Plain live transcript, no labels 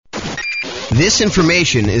This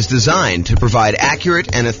information is designed to provide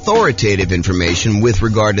accurate and authoritative information with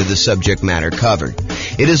regard to the subject matter covered.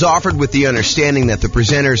 It is offered with the understanding that the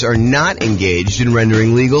presenters are not engaged in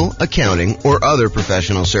rendering legal, accounting, or other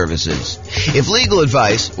professional services. If legal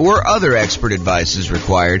advice or other expert advice is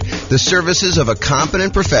required, the services of a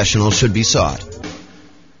competent professional should be sought.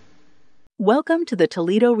 Welcome to the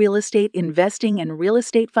Toledo Real Estate Investing and Real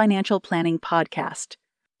Estate Financial Planning Podcast.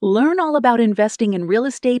 Learn all about investing in real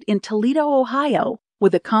estate in Toledo, Ohio,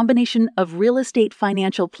 with a combination of real estate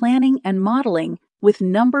financial planning and modeling with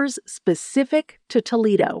numbers specific to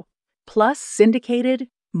Toledo, plus syndicated,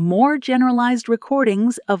 more generalized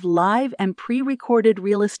recordings of live and pre-recorded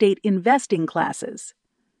real estate investing classes.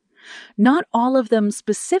 Not all of them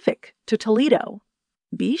specific to Toledo.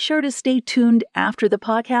 Be sure to stay tuned after the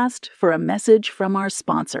podcast for a message from our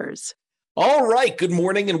sponsors. All right. Good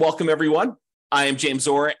morning and welcome, everyone. I am James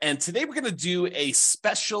Orr, and today we're going to do a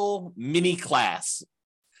special mini class.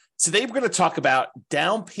 Today we're going to talk about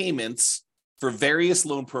down payments for various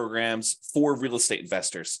loan programs for real estate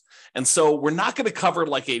investors. And so we're not going to cover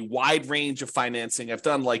like a wide range of financing. I've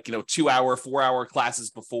done 2-hour, 4-hour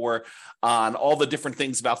classes before on all the different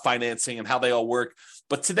things about financing and how they all work.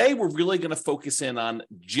 But today we're really going to focus in on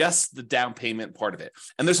just the down payment part of it.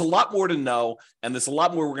 And there's a lot more to know, and there's a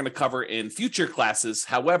lot more we're going to cover in future classes.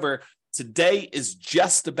 However, today is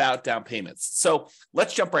just about down payments. So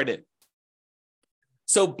let's jump right in.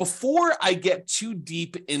 So before I get too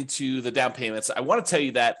deep into the down payments, I want to tell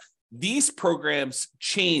you that these programs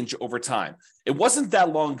change over time. It wasn't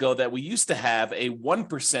that long ago that we used to have a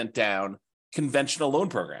 1% down conventional loan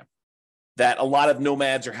program that a lot of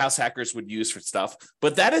nomads or house hackers would use for stuff,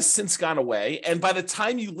 but that has since gone away. And by the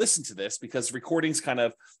time you listen to this, because recordings kind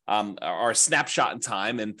of are a snapshot in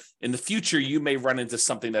time, and in the future, you may run into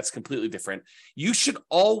something that's completely different, you should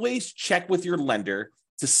always check with your lender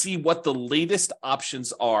to see what the latest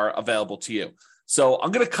options are available to you. So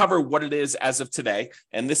I'm going to cover what it is as of today,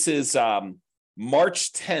 and this is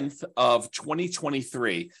March 10th of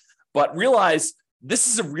 2023, but realize this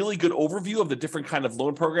is a really good overview of the different kind of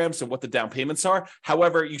loan programs and what the down payments are.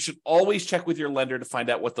 However, you should always check with your lender to find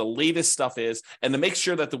out what the latest stuff is and to make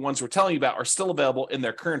sure that the ones we're telling you about are still available in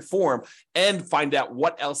their current form, and find out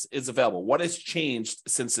what else is available, what has changed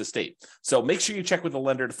since this date. So make sure you check with the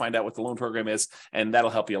lender to find out what the loan program is, and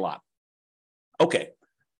that'll help you a lot. Okay.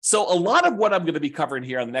 So a lot of what I'm going to be covering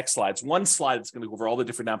here on the next slides, one slide that's going to go over all the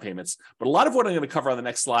different down payments, but a lot of what I'm going to cover on the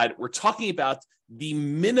next slide, we're talking about the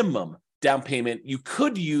minimum down payment you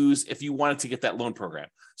could use if you wanted to get that loan program.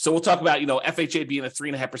 So we'll talk about, FHA being a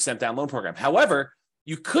 3.5% down loan program. However,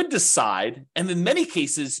 you could decide, and in many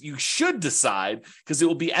cases, you should decide, because it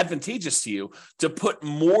will be advantageous to you, to put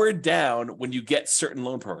more down when you get certain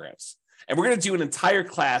loan programs. And we're going to do an entire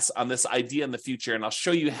class on this idea in the future, and I'll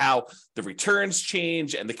show you how the returns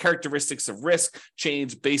change and the characteristics of risk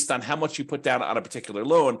change based on how much you put down on a particular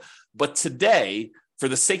loan. But today, for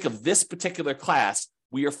the sake of this particular class,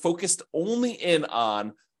 we are focused only in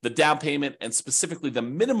on the down payment, and specifically the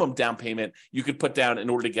minimum down payment you could put down in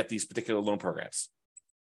order to get these particular loan programs.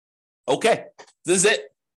 Okay, this is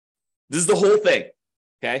it. This is the whole thing,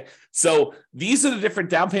 okay? So these are the different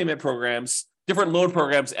down payment programs, different loan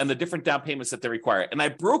programs, and the different down payments that they require. And I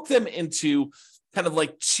broke them into kind of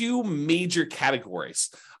like two major categories.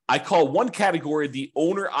 I call one category the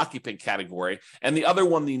owner-occupant category, and the other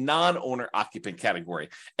one the non-owner-occupant category.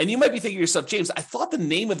 And you might be thinking to yourself, James, I thought the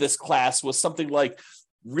name of this class was something like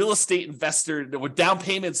real estate investor with down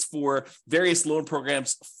payments for various loan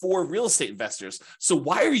programs for real estate investors. So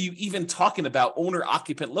why are you even talking about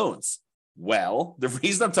owner-occupant loans? Well, the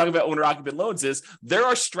reason I'm talking about owner-occupant loans is there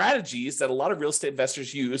are strategies that a lot of real estate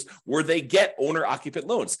investors use where they get owner-occupant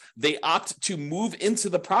loans. They opt to move into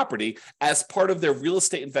the property as part of their real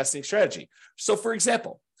estate investing strategy. So, for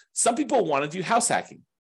example, some people want to do house hacking.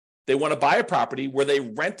 They want to buy a property where they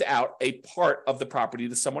rent out a part of the property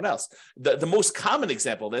to someone else. The most common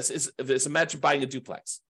example of this is imagine buying a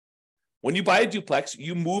duplex. When you buy a duplex,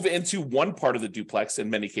 you move into one part of the duplex in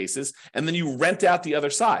many cases, and then you rent out the other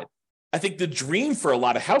side. I think the dream for a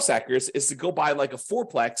lot of house hackers is to go buy like a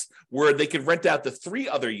fourplex where they could rent out the 3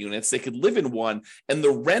 other units, they could live in one, and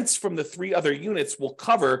the rents from the 3 other units will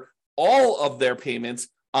cover all of their payments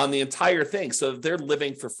on the entire thing so that they're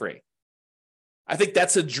living for free. I think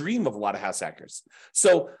that's a dream of a lot of house hackers.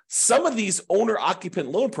 So some of these owner-occupant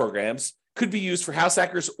loan programs could be used for house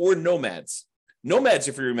hackers or nomads. Nomads,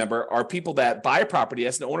 if you remember, are people that buy a property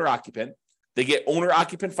as an owner-occupant. They get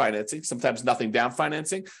owner-occupant financing, sometimes nothing down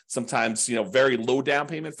financing, sometimes very low down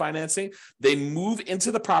payment financing. They move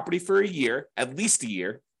into the property for a year, at least a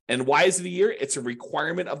year, And why is it a year? It's a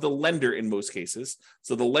requirement of the lender in most cases.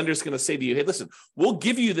 So the lender's going to say to you, hey, listen, we'll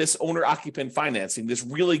give you this owner-occupant financing, this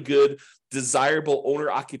really good, desirable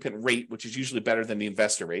owner-occupant rate, which is usually better than the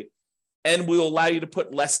investor rate. And we'll allow you to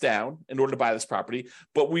put less down in order to buy this property.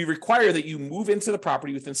 But we require that you move into the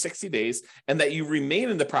property within 60 days and that you remain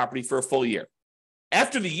in the property for a full year.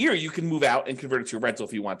 After the year, you can move out and convert it to a rental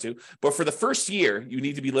if you want to. But for the first year, you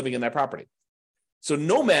need to be living in that property. So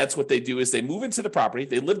nomads, what they do is they move into the property,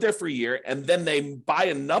 they live there for a year, and then they buy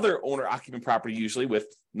another owner-occupant property, usually with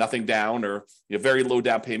nothing down or very low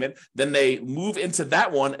down payment. Then they move into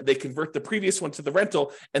that one, they convert the previous one to the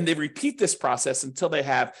rental, and they repeat this process until they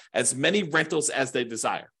have as many rentals as they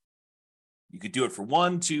desire. You could do it for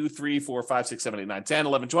 1, 2, 3, 4, 5, 6, 7, 8, 9, 10,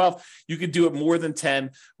 11, 12. You could do it more than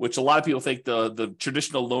 10, which a lot of people think the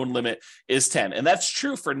traditional loan limit is 10. And that's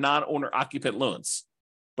true for non-owner occupant loans.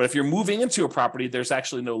 But if you're moving into a property, there's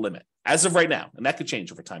actually no limit as of right now. And that could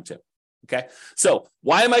change over time too. Okay. So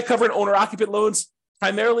why am I covering owner occupant loans?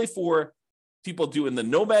 Primarily for people doing the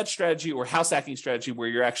nomad strategy or house hacking strategy, where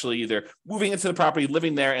you're actually either moving into the property,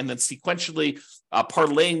 living there, and then sequentially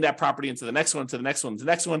parlaying that property into the next one, to the next one, to the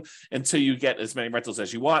next one, until you get as many rentals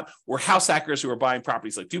as you want. Or house hackers who are buying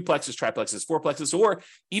properties like duplexes, triplexes, fourplexes, or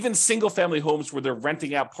even single family homes where they're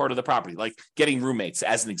renting out part of the property, like getting roommates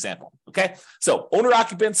as an example. Okay. So owner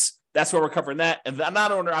occupants, that's where we're covering that. And the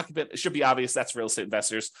non-owner occupant, it should be obvious. That's real estate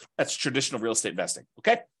investors. That's traditional real estate investing.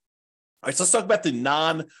 Okay. All right, so let's talk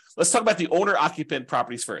about the owner occupant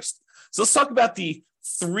properties first. So let's talk about the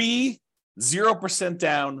 3 0%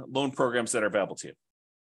 down loan programs that are available to you.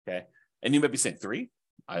 Okay. And you might be saying 3?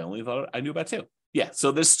 I only thought I knew about 2. Yeah.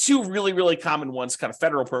 So there's 2 really, really common ones, kind of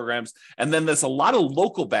federal programs. And then there's a lot of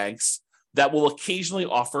local banks that will occasionally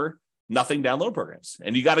offer nothing down loan programs.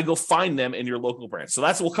 And you got to go find them in your local branch. So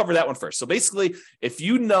we'll cover that one first. So basically, if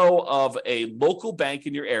you know of a local bank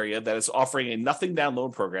in your area that is offering a nothing down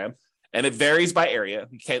loan program, and it varies by area.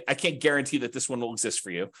 I can't guarantee that this one will exist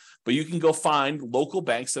for you, but you can go find local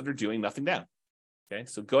banks that are doing nothing down. Okay,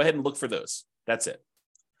 so go ahead and look for those. That's it.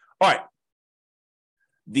 All right.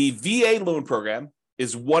 The VA loan program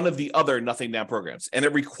is one of the other nothing down programs, and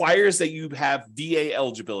it requires that you have VA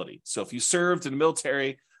eligibility. So if you served in the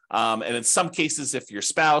military, and in some cases, if your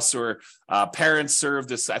spouse or parents served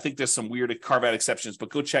this, I think there's some weird carve-out exceptions, but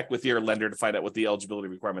go check with your lender to find out what the eligibility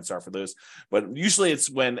requirements are for those. But usually it's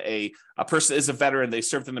when a person is a veteran, they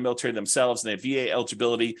served in the military themselves, and they have VA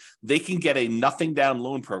eligibility, they can get a nothing down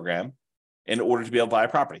loan program in order to be able to buy a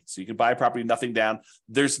property. So you can buy a property, nothing down.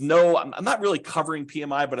 I'm not really covering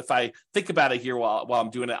PMI, but if I think about it here while I'm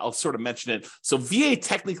doing it, I'll sort of mention it. So VA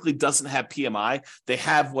technically doesn't have PMI. They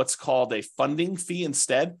have what's called a funding fee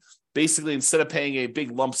instead. Basically, instead of paying a big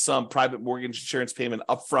lump sum private mortgage insurance payment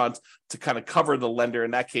upfront to kind of cover the lender,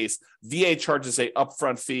 in that case, VA charges a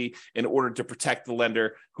upfront fee in order to protect the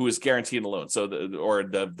lender who is guaranteeing the loan. So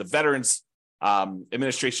the Veterans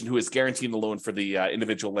Administration who is guaranteeing the loan for the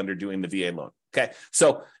individual lender doing the VA loan. Okay,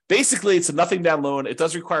 so basically it's a nothing down loan. It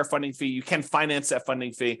does require a funding fee. You can finance that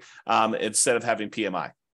funding fee instead of having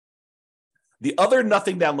PMI. The other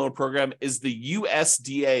nothing down loan program is the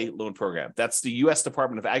USDA loan program. That's the U.S.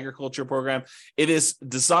 Department of Agriculture program. It is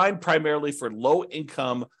designed primarily for low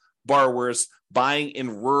income borrowers buying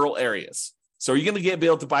in rural areas. So are you going to be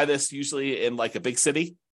able to buy this usually in like a big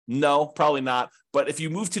city? No, probably not. But if you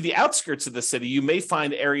move to the outskirts of the city, you may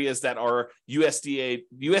find areas that are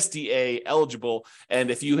USDA eligible.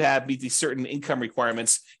 And if you meet these certain income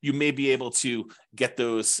requirements, you may be able to get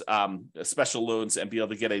those special loans and be able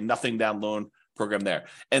to get a nothing down loan program there.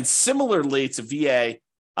 And similarly to VA,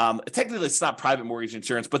 technically it's not private mortgage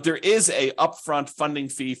insurance, but there is a upfront funding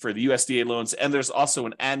fee for the USDA loans. And there's also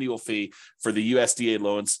an annual fee for the USDA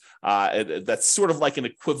loans. That's sort of like an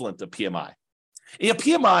equivalent of PMI. Yeah,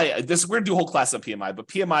 PMI, we're going to do a whole class on PMI, but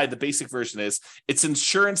PMI, the basic version is it's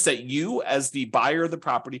insurance that you as the buyer of the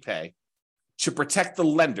property pay to protect the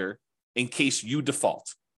lender in case you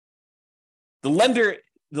default. The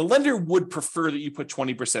lender would prefer that you put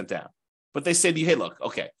 20% down, but they say to you, hey, look,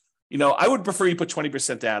 okay, I would prefer you put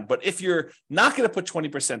 20% down, but if you're not going to put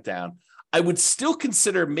 20% down, I would still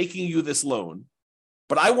consider making you this loan,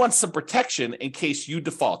 but I want some protection in case you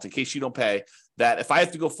default, in case you don't pay, that if I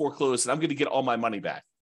have to go foreclose, and I'm going to get all my money back.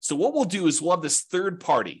 So what we'll do is we'll have this third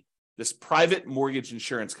party, this private mortgage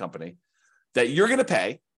insurance company that you're going to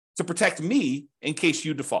pay to protect me in case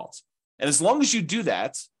you default. And as long as you do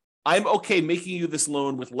that, I'm okay making you this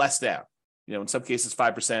loan with less down. In some cases,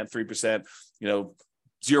 5%, 3%, 0%,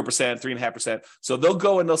 3.5%. So they'll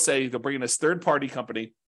go and they'll bring in this third party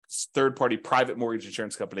company, third party private mortgage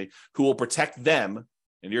insurance company who will protect them,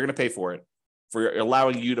 and you're going to pay for it, for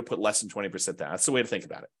allowing you to put less than 20% down. That's the way to think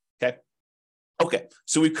about it. Okay,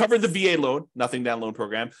 so we've covered the VA loan, nothing down loan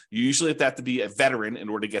program. You usually have to be a veteran in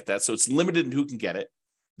order to get that, so it's limited in who can get it.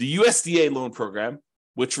 The USDA loan program,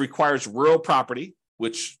 which requires rural property,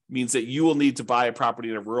 which means that you will need to buy a property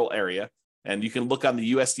in a rural area. And you can look on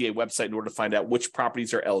the USDA website in order to find out which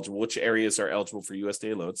properties are eligible, which areas are eligible for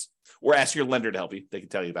USDA loans, or ask your lender to help you. They can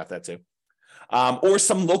tell you about that too. Or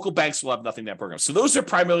some local banks will have nothing down programs. So those are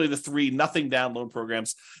primarily the three nothing down loan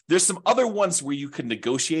programs. There's some other ones where you can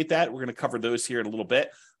negotiate that. We're going to cover those here in a little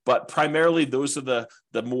bit, but primarily those are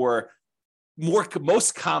the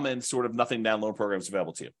most common sort of nothing down loan programs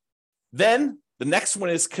available to you. Then the next one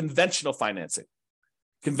is conventional financing.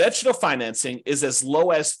 Conventional financing is as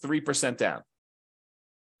low as 3% down.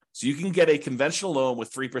 So you can get a conventional loan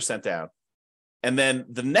with 3% down. And then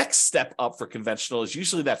the next step up for conventional is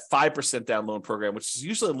usually that 5% down loan program, which is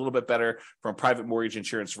usually a little bit better from a private mortgage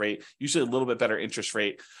insurance rate, usually a little bit better interest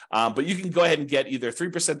rate. But you can go ahead and get either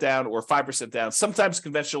 3% down or 5% down. Sometimes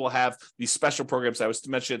conventional will have these special programs. I was to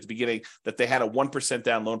mention at the beginning that they had a 1%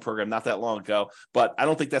 down loan program not that long ago, but I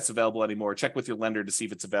don't think that's available anymore. Check with your lender to see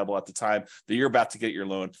if it's available at the time that you're about to get your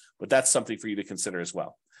loan, but that's something for you to consider as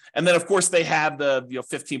well. And then, of course, they have the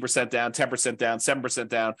 15% down, 10% down, 7%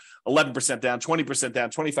 down, 11% down, 20% down,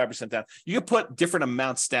 25% down. You can put different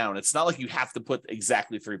amounts down. It's not like you have to put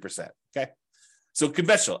exactly 3%. Okay. So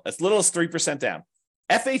conventional, as little as 3% down.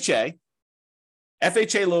 FHA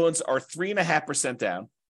loans are 3.5% down.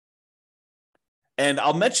 And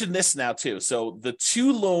I'll mention this now too. So the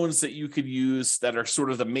two loans that you could use that are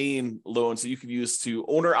sort of the main loans that you could use to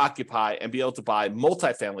owner occupy and be able to buy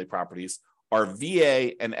multifamily properties are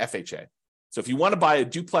VA and FHA. So if you want to buy a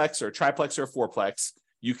duplex or a triplex or a fourplex,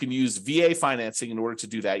 you can use VA financing in order to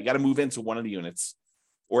do that. You got to move into one of the units,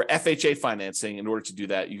 or FHA financing in order to do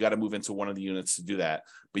that. You got to move into one of the units to do that.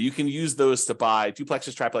 But you can use those to buy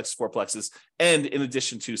duplexes, triplexes, fourplexes, and in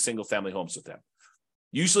addition to single family homes with them.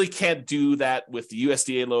 Usually can't do that with the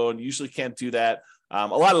USDA loan. Usually can't do that. A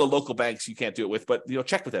lot of the local banks you can't do it with, but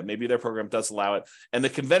check with them. Maybe their program does allow it. And the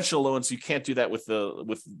conventional loans, you can't do that with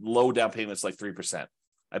low down payments like 3%.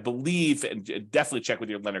 I believe, and definitely check with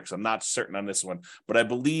your lender because I'm not certain on this one, but I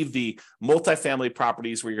believe the multifamily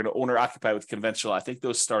properties where you're going to own or occupy with conventional, I think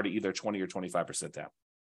those start at either 20 or 25% down.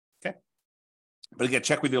 Okay. But again,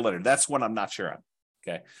 check with your lender. That's one I'm not sure on.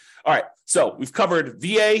 Okay. All right. So we've covered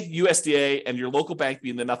VA, USDA, and your local bank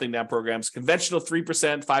being the nothing down programs. Conventional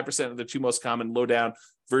 3%, 5% are the two most common low down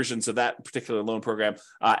versions of that particular loan program.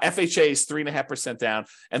 FHA is 3.5% down.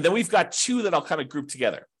 And then we've got two that I'll kind of group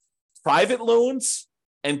together: private loans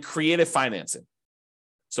and creative financing.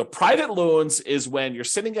 So private loans is when you're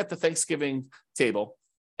sitting at the Thanksgiving table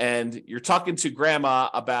and you're talking to grandma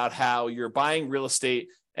about how you're buying real estate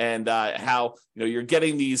and how you're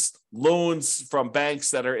getting these loans from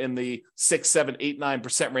banks that are in the 6, 7, 8,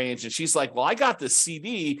 9% range. And she's like, well, I got this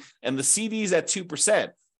CD and the CD's at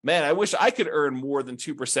 2%. Man, I wish I could earn more than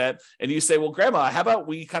 2%. And you say, well, grandma, how about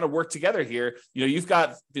we kind of work together here? You've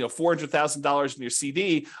got $400,000 in your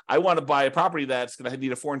CD. I want to buy a property that's going to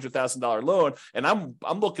need a $400,000 loan, and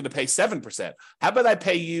I'm looking to pay 7%. How about I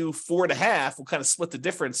pay you 4.5%? We'll kind of split the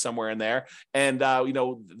difference somewhere in there, and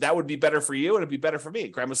that would be better for you, and it'd be better for me.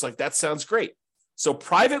 Grandma's like, that sounds great. So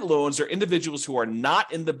private loans are individuals who are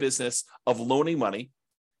not in the business of loaning money,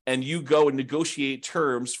 and you go and negotiate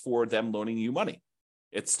terms for them loaning you money.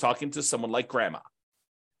 It's talking to someone like grandma.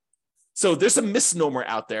 So there's a misnomer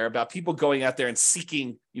out there about people going out there and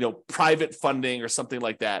seeking, private funding or something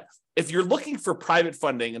like that. If you're looking for private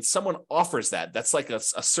funding and someone offers that, that's like a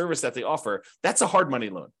service that they offer, that's a hard money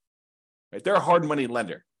loan, right? They're a hard money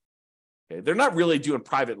lender. Okay? They're not really doing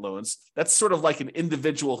private loans. That's sort of like an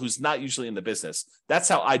individual who's not usually in the business. That's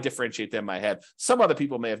how I differentiate them in my head. Some other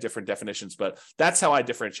people may have different definitions, but that's how I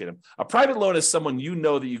differentiate them. A private loan is someone that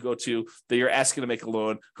you go to that you're asking to make a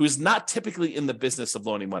loan who's not typically in the business of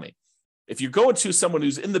loaning money. If you're going to someone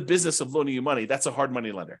who's in the business of loaning you money, that's a hard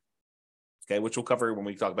money lender, okay, which we'll cover when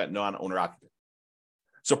we talk about non-owner occupant.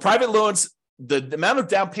 So private loans, the amount of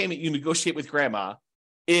down payment you negotiate with grandma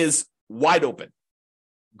is wide open.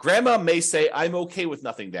 Grandma may say, I'm okay with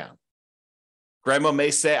nothing down. Grandma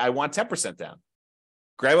may say, I want 10% down.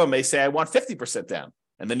 Grandma may say, I want 50% down.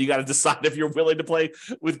 And then you got to decide if you're willing to play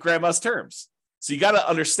with grandma's terms. So you got to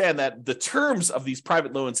understand that the terms of these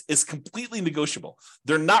private loans is completely negotiable.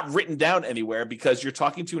 They're not written down anywhere because you're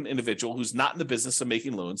talking to an individual who's not in the business of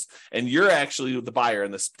making loans, and you're actually the buyer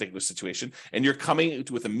in this particular situation, and you're coming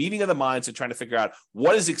with a meeting of the minds and trying to figure out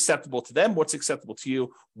what is acceptable to them, what's acceptable to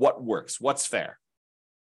you, what works, what's fair.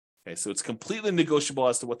 Okay, so it's completely negotiable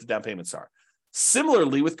as to what the down payments are.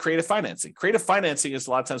 Similarly with creative financing. Creative financing is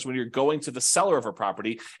a lot of times when you're going to the seller of a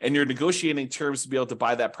property and you're negotiating terms to be able to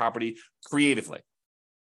buy that property creatively.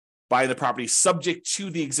 Buying the property subject to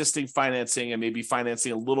the existing financing and maybe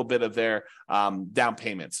financing a little bit of their down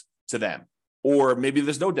payments to them. Or maybe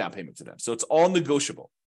there's no down payment to them. So it's all negotiable.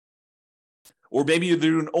 Or maybe you're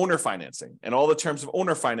doing owner financing and all the terms of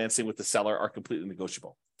owner financing with the seller are completely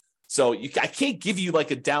negotiable. So I can't give you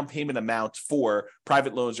like a down payment amount for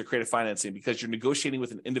private loans or creative financing because you're negotiating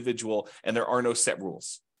with an individual and there are no set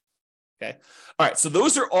rules. Okay. All right. So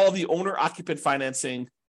those are all the owner occupant financing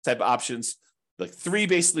type of options. Like 3,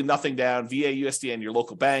 basically nothing down, VA, USDA, and your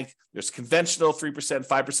local bank. There's conventional 3%,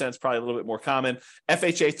 5% is probably a little bit more common.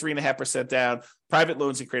 FHA 3.5% down, private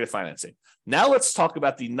loans and creative financing. Now let's talk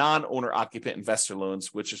about the non-owner occupant investor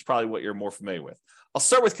loans, which is probably what you're more familiar with. I'll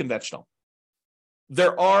start with conventional.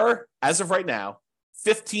 There are, as of right now,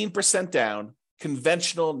 15% down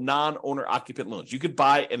conventional non-owner occupant loans. You could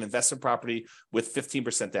buy an investment property with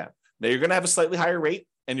 15% down. Now you're going to have a slightly higher rate.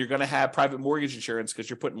 And you're going to have private mortgage insurance because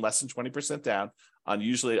you're putting less than 20% down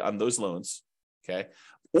usually on those loans, okay?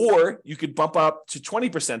 Or you could bump up to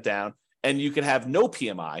 20% down and you can have no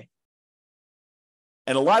PMI.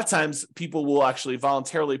 And a lot of times people will actually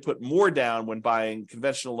voluntarily put more down when buying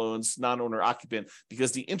conventional loans, non-owner occupant,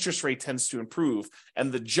 because the interest rate tends to improve.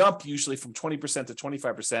 And the jump usually from 20% to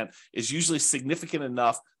 25% is usually significant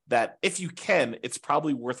enough that if you can, it's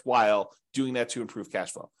probably worthwhile doing that to improve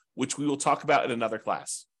cash flow, which we will talk about in another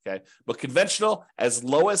class, okay? But conventional, as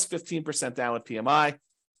low as 15% down with PMI,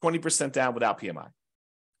 20% down without PMI.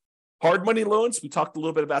 Hard money loans, we talked a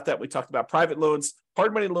little bit about that. We talked about private loans.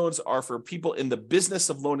 Hard money loans are for people in the business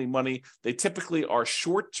of loaning money. They typically are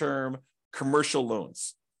short-term commercial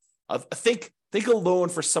loans. Think a loan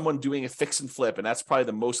for someone doing a fix and flip, and that's probably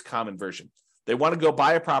the most common version. They want to go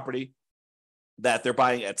buy a property that they're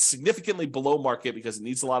buying at significantly below market because it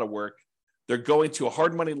needs a lot of work. They're going to a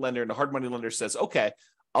hard money lender, and the hard money lender says, okay,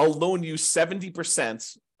 I'll loan you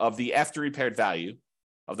 70% of the after repaired value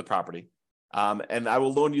of the property. And I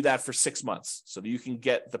will loan you that for 6 months so that you can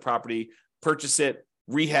get the property, purchase it,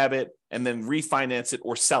 rehab it, and then refinance it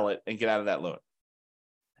or sell it and get out of that loan.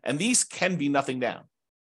 And these can be nothing down.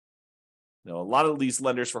 You know, a lot of these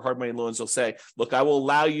lenders for hard money loans will say, look, I will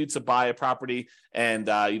allow you to buy a property and,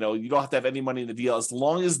 you don't have to have any money in the deal as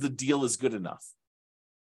long as the deal is good enough.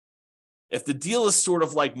 If the deal is sort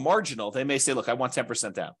of like marginal, they may say, look, I want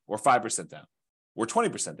 10% down or 5% down or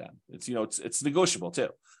 20% down. It's negotiable too.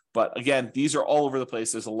 But again, these are all over the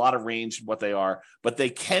place. There's a lot of range in what they are, but they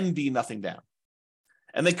can be nothing down.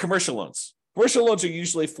 And then commercial loans. Commercial loans are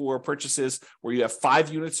usually for purchases where you have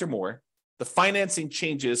 5 units or more. The financing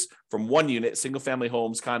changes from 1 unit, single family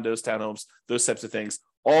homes, condos, townhomes, those types of things,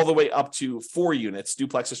 all the way up to 4 units,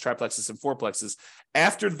 duplexes, triplexes, and fourplexes.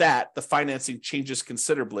 After that, the financing changes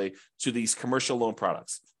considerably to these commercial loan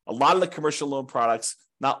products. A lot of the commercial loan products,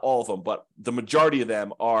 not all of them, but the majority of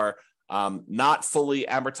them are not fully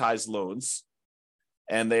amortized loans,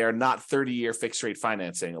 and they are not 30-year fixed rate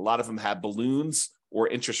financing. A lot of them have balloons or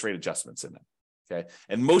interest rate adjustments in them, okay?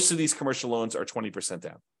 And most of these commercial loans are 20%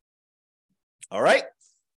 down. All right?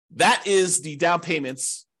 That is the down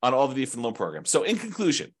payments on all the different loan programs. So in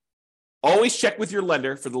conclusion, always check with your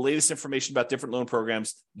lender for the latest information about different loan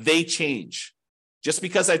programs. They change. Just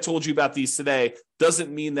because I told you about these today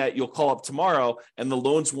doesn't mean that you'll call up tomorrow and the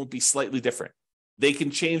loans won't be slightly different. They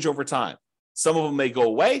can change over time. Some of them may go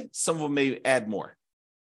away. Some of them may add more.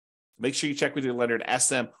 Make sure you check with your lender and ask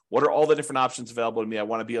them, what are all the different options available to me? I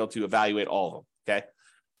want to be able to evaluate all of them, okay?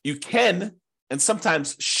 You can and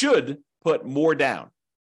sometimes should put more down,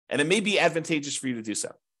 and it may be advantageous for you to do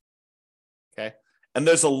so, okay? And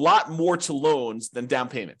there's a lot more to loans than down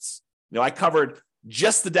payments. I covered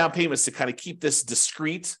just the down payments to kind of keep this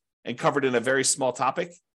discreet and covered in a very small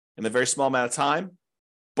topic in a very small amount of time,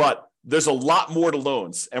 but there's a lot more to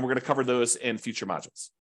loans, and we're going to cover those in future modules.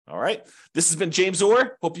 All right. This has been James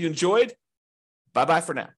Orr. Hope you enjoyed. Bye-bye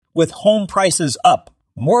for now. With home prices up,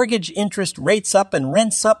 mortgage interest rates up, and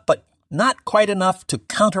rents up, but not quite enough to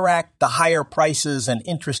counteract the higher prices and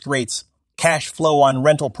interest rates, cash flow on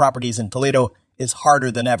rental properties in Toledo is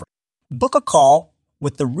harder than ever. Book a call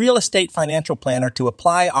with the Real Estate Financial Planner to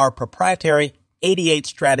apply our proprietary 88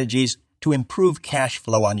 strategies to improve cash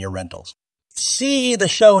flow on your rentals. See the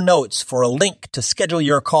show notes for a link to schedule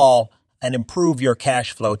your call and improve your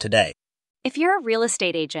cash flow today. If you're a real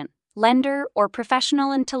estate agent, lender, or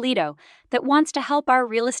professional in Toledo that wants to help our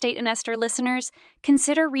Real Estate Investor listeners,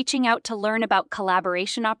 consider reaching out to learn about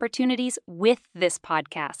collaboration opportunities with this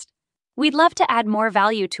podcast. We'd love to add more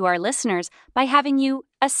value to our listeners by having you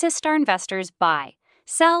assist our investors buy,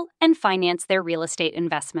 sell, and finance their real estate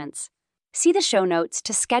investments. See the show notes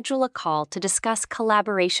to schedule a call to discuss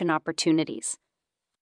collaboration opportunities.